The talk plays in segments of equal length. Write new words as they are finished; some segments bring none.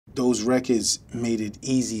Those records made it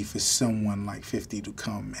easy for someone like 50 to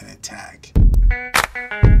come and attack.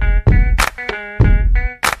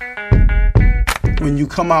 When you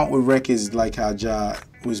come out with records like how Ja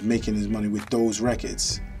was making his money with those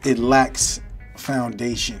records, it lacks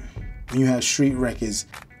foundation. When you have street records,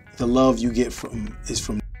 the love you get is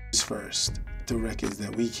from first. The records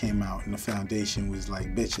that we came out and the foundation was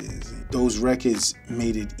like bitches. Those records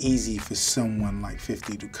made it easy for someone like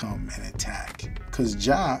 50 to come and attack. Cause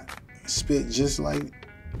Ja spit just like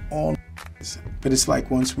all. But it's like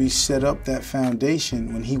once we set up that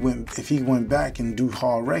foundation, if he went back and do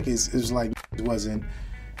hard records, it was like wasn't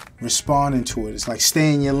responding to it. It's like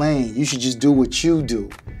stay in your lane. You should just do what you do.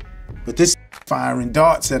 But this firing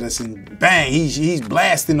darts at us and bang, he's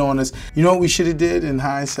blasting on us. You know what we should have did in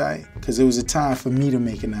hindsight? Because it was a time for me to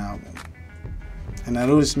make an album. And I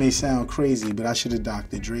know this may sound crazy, but I should have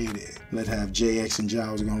Dr. Dre'd it. Let have JX and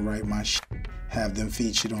Ja was gonna write my shit, have them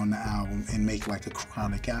featured on the album and make like a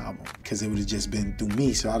chronic album. Because it would have just been through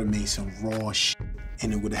me, so I'd have made some raw shit.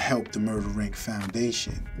 And it would have helped the Murder Inc.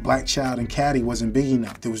 Foundation. Black Child and Caddy wasn't big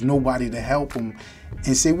enough. There was nobody to help him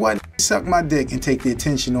and say, what, suck my dick and take the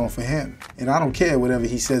attention off of him. And I don't care whatever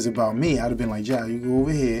he says about me. I'd have been like, Ja, you go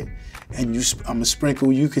over here and I'm gonna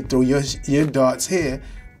sprinkle, you could throw your darts here,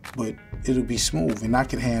 but it'll be smooth and I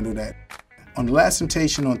can handle that. On The Last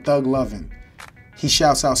Temptation on Thug Lovin', he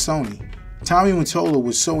shouts out Sony. Tommy Mottola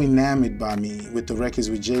was so enamored by me with the records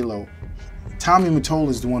with J-Lo. Tommy Mottola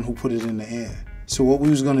is the one who put it in the air. So what we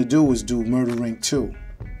was gonna do was do Murder Inc. 2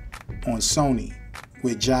 on Sony,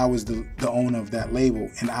 where Ja was the owner of that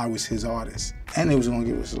label and I was his artist. And it was gonna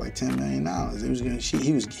give us like $10 million.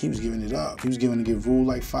 He was giving it up. He was gonna give Rule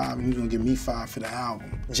like 5 and he was gonna give me 5 for the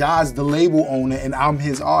album. Ja's the label owner and I'm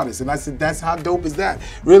his artist. And I said, that's how dope is that?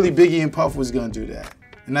 Really, Biggie and Puff was gonna do that.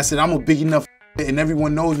 And I said, I'm a big enough and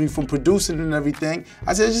everyone knows me from producing and everything.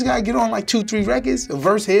 I said, I just gotta get on like 2, 3 records, a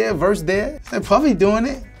verse here, a verse there. I said, Puffy doing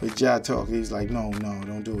it. But Ja talked, he's like, no,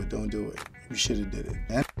 don't do it, don't do it. You should have did it.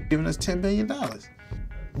 And giving us $10 million.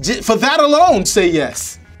 For that alone, say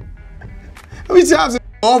yes. How many times I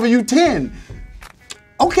offer you 10?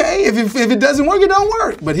 Okay, if it doesn't work, it don't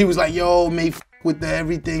work. But he was like, yo, may with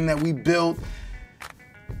everything that we built.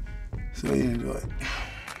 So he didn't do it.